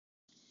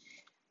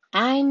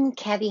I'm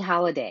Kathy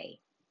Holliday,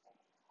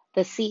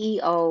 the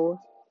CEO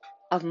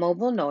of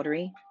Mobile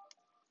Notary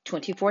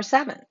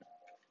 24/7.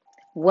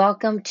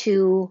 Welcome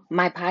to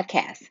my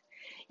podcast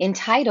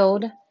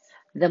entitled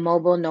The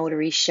Mobile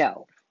Notary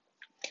Show.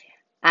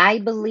 I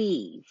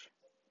believe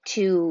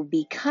to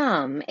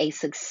become a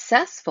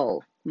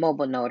successful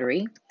mobile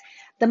notary,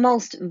 the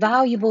most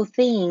valuable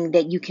thing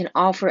that you can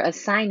offer a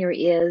signer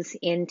is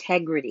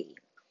integrity,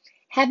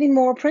 having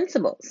moral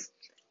principles,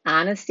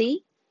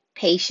 honesty,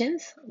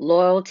 patience,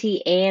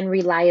 loyalty, and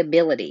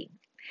reliability,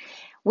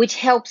 which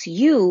helps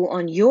you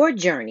on your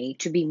journey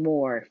to be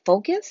more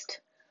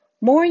focused,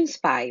 more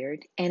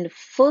inspired, and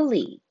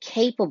fully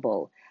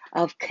capable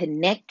of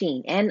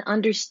connecting and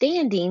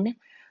understanding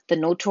the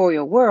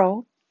notarial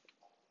world.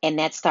 And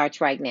that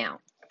starts right now.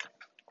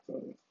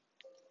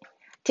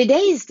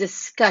 Today's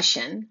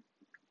discussion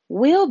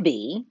will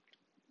be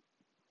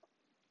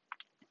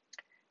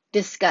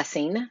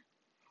discussing,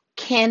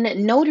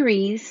 can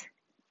notaries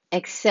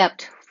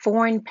accept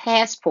foreign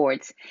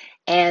passports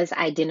as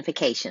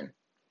identification?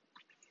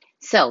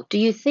 So, do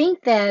you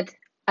think that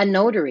a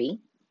notary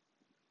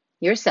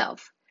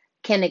yourself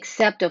can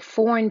accept a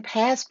foreign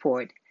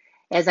passport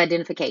as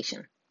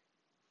identification?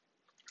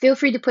 Feel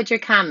free to put your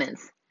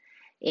comments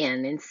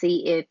in and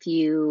see if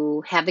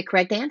you have the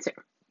correct answer.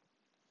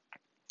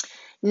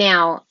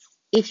 Now,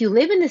 if you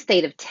live in the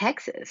state of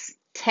Texas,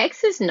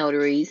 Texas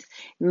notaries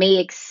may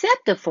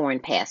accept a foreign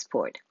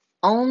passport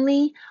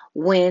only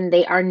when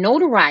they are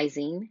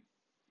notarizing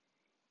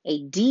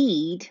a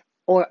deed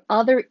or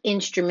other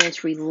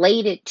instruments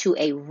related to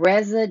a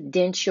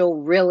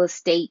residential real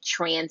estate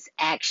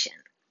transaction.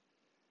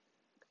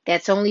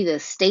 That's only the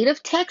state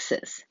of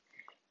Texas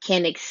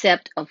can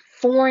accept a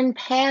foreign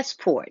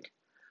passport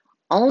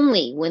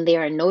only when they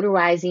are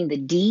notarizing the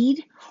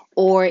deed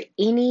or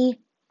any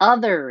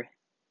other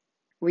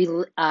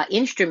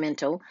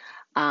instrumental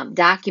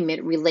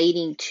document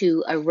relating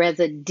to a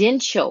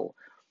residential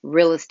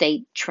real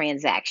estate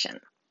transaction.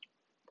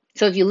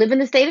 So if you live in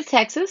the state of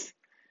Texas,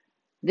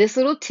 this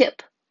little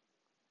tip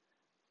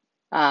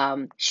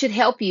should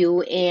help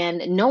you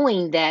in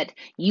knowing that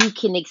you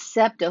can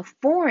accept a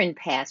foreign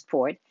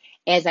passport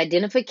as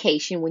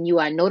identification when you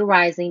are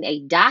notarizing a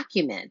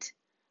document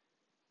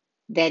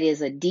that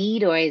is a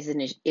deed or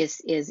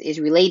is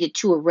related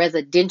to a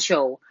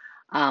residential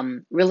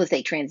real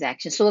estate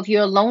transaction. So if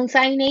you're a loan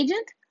signing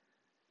agent,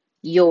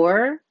 you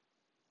are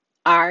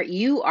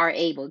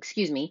able,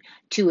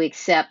 to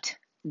accept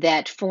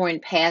that foreign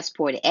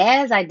passport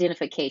as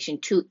identification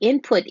to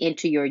input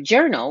into your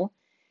journal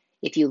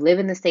if you live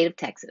in the state of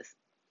Texas.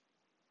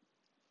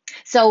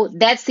 So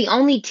that's the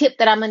only tip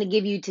that I'm going to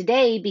give you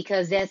today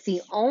because that's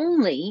the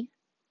only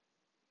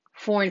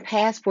foreign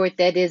passport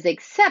that is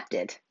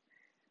accepted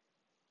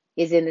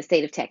is in the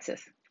state of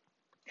Texas.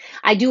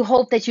 I do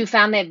hope that you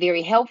found that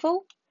very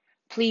helpful.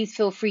 Please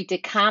feel free to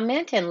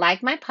comment and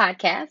like my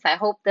podcast. I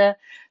hope the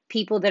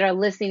people that are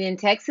listening in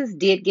Texas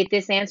did get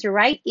this answer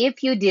right.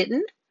 If you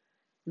didn't,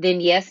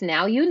 then yes,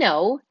 now you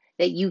know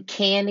that you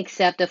can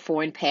accept a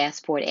foreign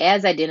passport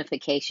as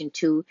identification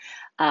to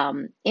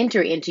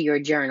enter into your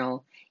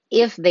journal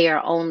if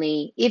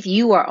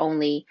you are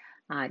only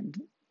uh,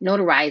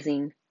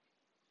 notarizing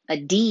a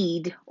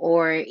deed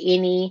or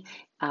any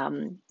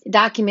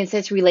documents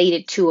that's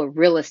related to a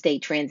real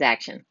estate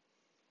transaction.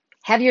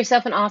 Have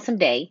yourself an awesome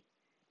day.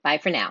 Bye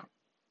for now.